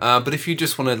 but if you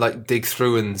just want to dig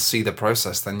through and see the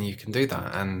process, then you can do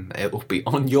that, and it will be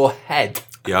on your head.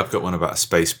 Yeah, I've got one about a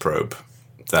space probe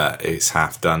that is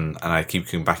half done, and I keep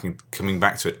coming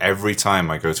back to it every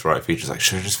time I go to write features.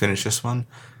 Should I just finish this one?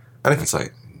 And it's no.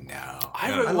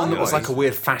 I wrote one that was a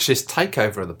weird fascist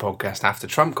takeover of the podcast after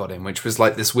Trump got in, which was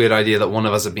this weird idea that one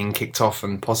of us had been kicked off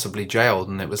and possibly jailed,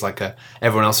 and it was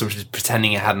everyone else was just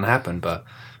pretending it hadn't happened, but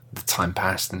the time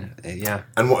passed, and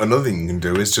And what another thing you can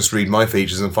do is just read my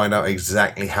features and find out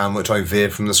exactly how much I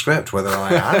veered from the script, whether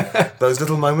I had those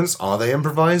little moments, are they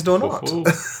improvised or not?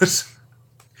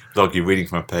 Dog, you're reading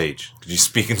from a page. Could you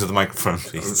speak into the microphone,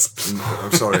 please?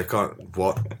 I'm sorry, I can't.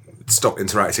 What? Stop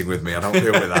interacting with me. I don't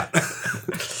deal with that.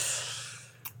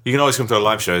 You can always come to our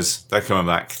live shows. They're coming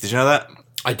back. Did you know that?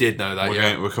 I did know that.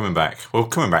 We're coming back. We're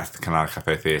coming back to the Canal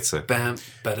Cafe Theatre.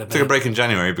 Took a break in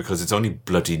January because it's only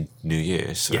bloody New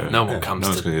Year. So No one comes. No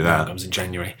one's going to do No that. one comes in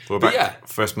January. We're But back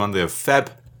first Monday of Feb,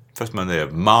 first Monday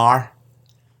of Mar,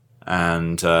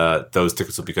 and those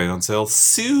tickets will be going on sale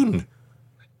soon.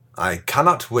 I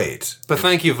cannot wait. But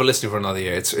thank you for listening for another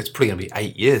year. It's probably going to be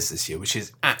 8 years this year, which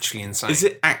is actually insane. Is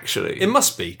it actually? It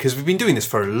must be, because we've been doing this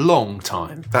for a long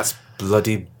time. That's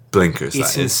bloody blinkers.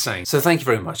 It's that is. insane. So thank you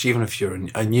very much. Even if you're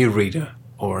a new reader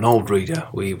or an old reader,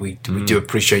 we do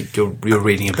appreciate your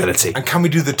reading ability. And can we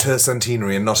do the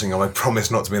tercentenary in Nottingham? I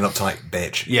promise not to be an uptight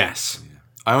bitch. Yes.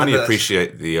 I only And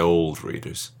appreciate the old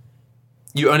readers.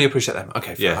 You only appreciate them.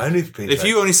 Okay, fine. Yeah. I only appreciate- If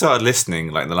you only started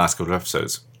listening in the last couple of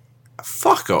episodes,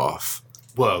 Fuck off.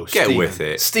 Whoa, Get Stephen. with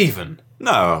it. Stephen.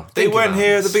 No, they Think weren't about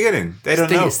here at this. the beginning. They don't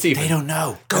know. Stephen. They don't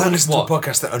know. Go and listen What? to a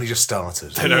podcast that only just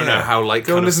started. They don't know how, like,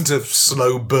 Go and kind of- listen to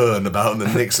Slow Burn about the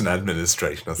Nixon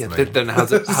administration or Yeah, something. they don't know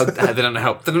they don't know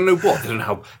how. They don't know what. They don't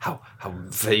know how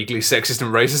vaguely sexist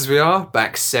and racist we are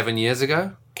back 7 years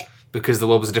ago, because the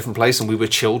world was a different place and we were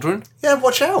children. Yeah,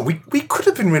 watch out. We could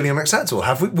have been really unacceptable.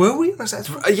 Have we? Were we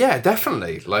unacceptable? Yeah,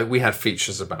 definitely. Like, we had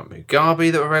features about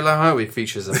Mugabe that were very light-hearted. We had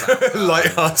features about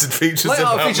Light-hearted features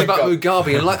light-hearted features about Mugabe.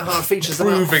 Mugabe and light-hearted features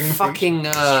about Proving fucking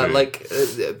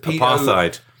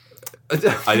Apartheid.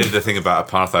 I did the thing about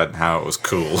apartheid and how it was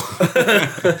cool.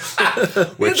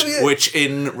 which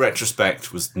in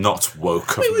retrospect was not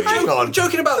woke of me. Hang on.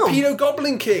 Joking about Pedo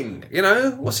Goblin King. You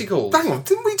know what's he called? Hang on,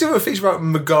 didn't we do a feature about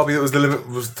Mugabe that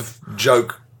was the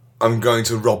joke, I'm going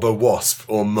to rob a wasp,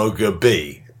 or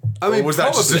Mugabe? I mean, or was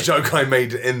that just a probably. joke I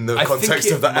made in the I context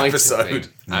think of that it might have episode?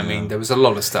 been. I mean, there was a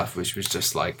lot of stuff which was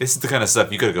just like, This is the kind of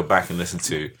stuff you got to go back and listen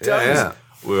to. Yeah.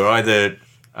 We were either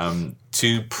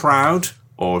too proud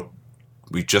or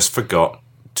we just forgot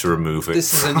to remove it.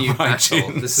 this is a from new battle.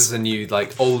 iTunes. This is a new,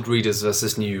 like, old readers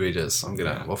versus new readers.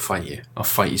 I'll fight you. I'll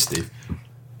fight you, Steve.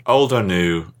 Old or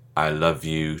new, I love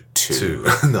you too.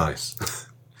 Nice.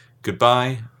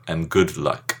 Goodbye and good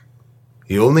luck.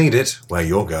 You'll need it where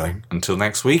you're going. Until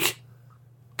next week,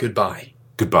 Goodbye.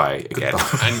 goodbye again.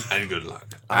 And good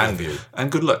luck. And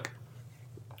good luck.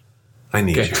 I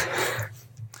need Okay. you.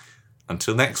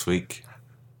 Until next week.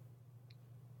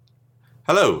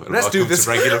 Hello, and Let's do welcome this.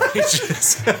 to Regular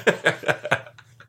Features.